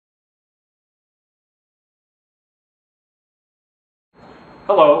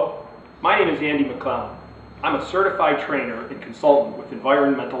Hello, my name is Andy McClellan. I'm a certified trainer and consultant with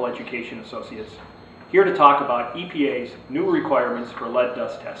Environmental Education Associates, here to talk about EPA's new requirements for lead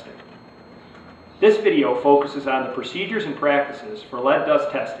dust testing. This video focuses on the procedures and practices for lead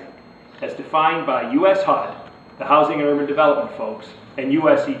dust testing as defined by US HUD, the Housing and Urban Development folks, and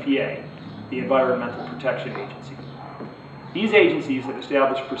US EPA, the Environmental Protection Agency. These agencies have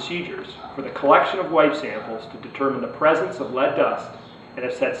established procedures for the collection of wipe samples to determine the presence of lead dust and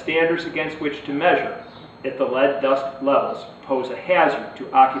have set standards against which to measure if the lead dust levels pose a hazard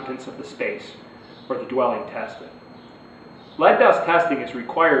to occupants of the space or the dwelling tested. Lead dust testing is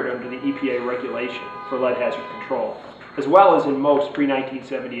required under the EPA regulation for lead hazard control, as well as in most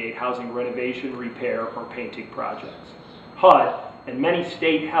pre-1978 housing renovation, repair, or painting projects. HUD and many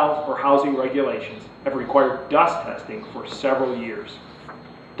state health or housing regulations have required dust testing for several years.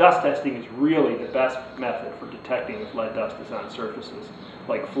 Dust testing is really the best method for detecting if lead dust is on surfaces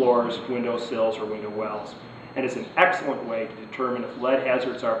like floors, window sills, or window wells, and is an excellent way to determine if lead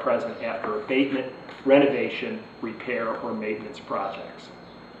hazards are present after abatement, renovation, repair, or maintenance projects.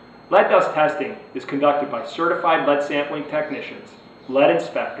 Lead dust testing is conducted by certified lead sampling technicians, lead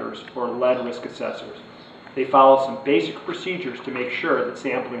inspectors, or lead risk assessors. They follow some basic procedures to make sure that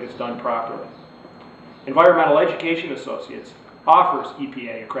sampling is done properly. Environmental Education Associates offers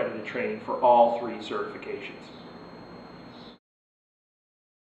EPA accredited training for all three certifications.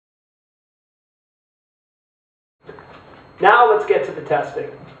 Now let's get to the testing.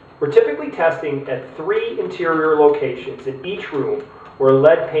 We're typically testing at 3 interior locations in each room where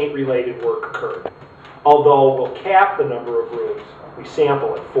lead paint related work occurred. Although we'll cap the number of rooms, we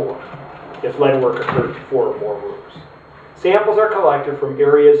sample at 4 if lead work occurred in 4 or more rooms. Samples are collected from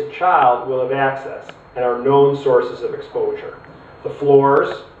areas a child will have access and are known sources of exposure: the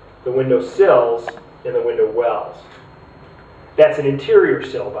floors, the window sills, and the window wells. That's an interior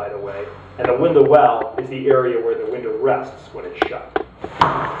sill, by the way, and a window well is the area where the window rests when it's shut.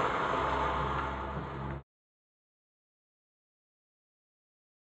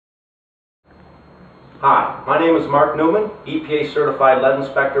 Hi, my name is Mark Newman, EPA Certified Lead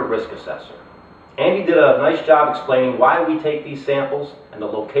Inspector Risk Assessor. Andy did a nice job explaining why we take these samples and the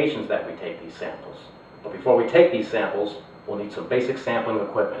locations that we take these samples. But before we take these samples, we'll need some basic sampling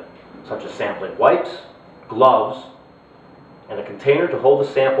equipment, such as sampling wipes, gloves, and a container to hold the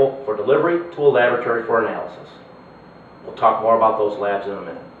sample for delivery to a laboratory for analysis. We'll talk more about those labs in a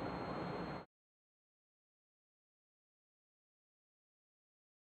minute.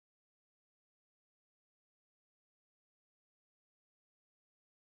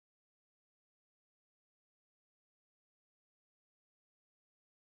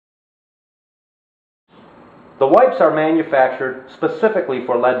 The wipes are manufactured specifically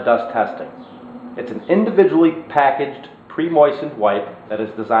for lead dust testing. It's an individually packaged, pre-moistened wipe that is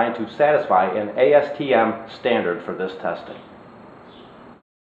designed to satisfy an ASTM standard for this testing.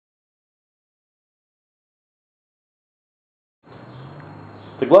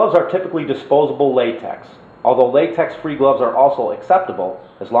 The gloves are typically disposable latex, although latex-free gloves are also acceptable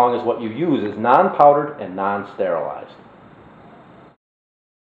as long as what you use is non-powdered and non-sterilized.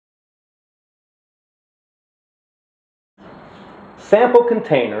 Sample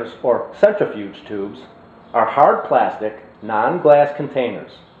containers, or centrifuge tubes, are hard plastic, non-glass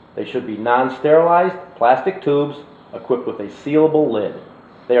containers. They should be non-sterilized plastic tubes equipped with a sealable lid.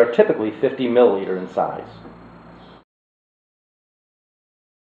 They are typically 50 milliliter in size.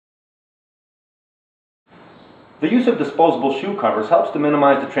 The use of disposable shoe covers helps to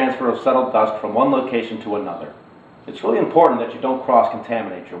minimize the transfer of settled dust from one location to another. It's really important that you don't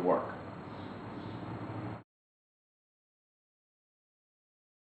cross-contaminate your work.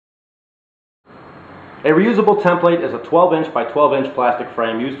 A reusable template is a 12-inch by 12-inch plastic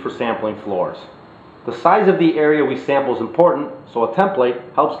frame used for sampling floors. The size of the area we sample is important, so a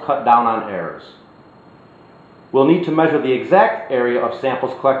template helps cut down on errors. We'll need to measure the exact area of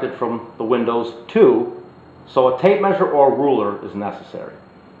samples collected from the windows too, so a tape measure or ruler is necessary.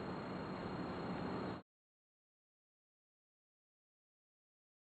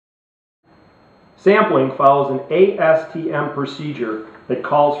 Sampling follows an ASTM procedure that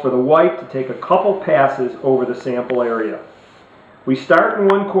calls for the wipe to take a couple passes over the sample area. We start in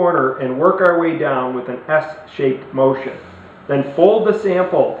one corner and work our way down with an S-shaped motion. Then fold the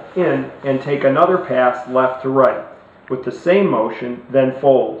sample in and take another pass left to right. With the same motion, then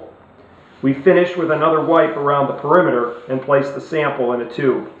fold. We finish with another wipe around the perimeter and place the sample in a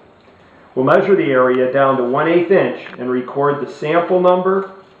tube. We'll measure the area down to 1/8 inch and record the sample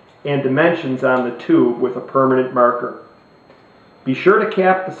number and dimensions on the tube with a permanent marker. Be sure to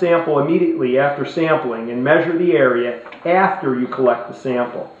cap the sample immediately after sampling and measure the area after you collect the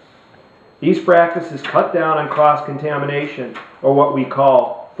sample. These practices cut down on cross-contamination, or what we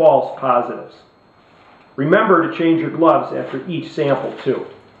call false positives. Remember to change your gloves after each sample too.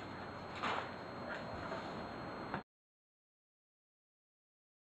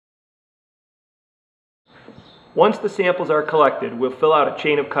 Once the samples are collected, we'll fill out a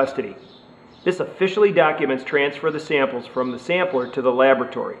chain of custody. This officially documents transfer of the samples from the sampler to the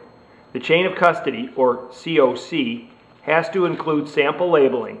laboratory. The chain of custody, or COC, has to include sample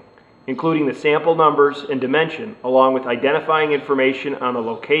labeling, including the sample numbers and dimension, along with identifying information on the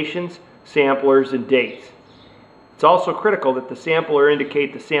locations, samplers, and dates. It's also critical that the sampler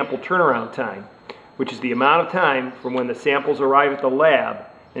indicate the sample turnaround time, which is the amount of time from when the samples arrive at the lab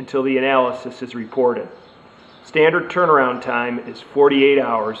until the analysis is reported. Standard turnaround time is 48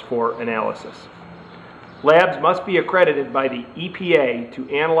 hours for analysis. Labs must be accredited by the EPA to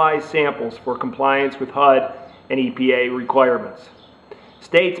analyze samples for compliance with HUD and EPA requirements.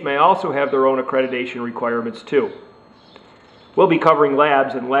 States may also have their own accreditation requirements too. We'll be covering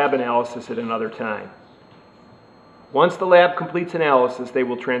labs and lab analysis at another time. Once the lab completes analysis, they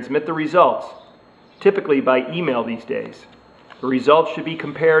will transmit the results, typically by email these days. The results should be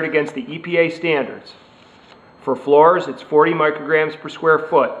compared against the EPA standards. For floors, it's 40 micrograms per square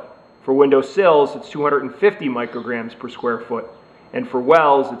foot. For window sills, it's 250 micrograms per square foot. And for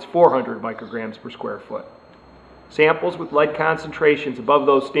wells, it's 400 micrograms per square foot. Samples with lead concentrations above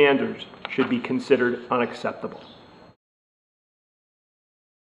those standards should be considered unacceptable.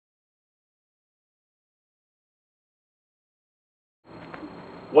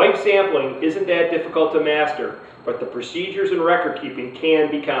 Wipe sampling isn't that difficult to master, but the procedures and record keeping can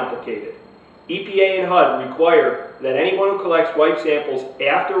be complicated. EPA and HUD require that anyone who collects wipe samples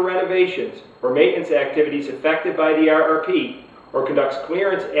after renovations or maintenance activities affected by the RRP or conducts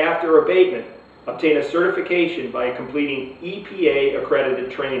clearance after abatement obtain a certification by completing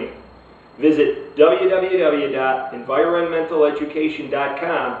EPA-accredited training. Visit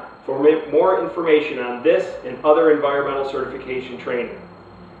www.environmentaleducation.com for more information on this and other environmental certification training.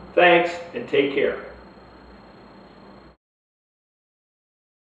 Thanks, and take care.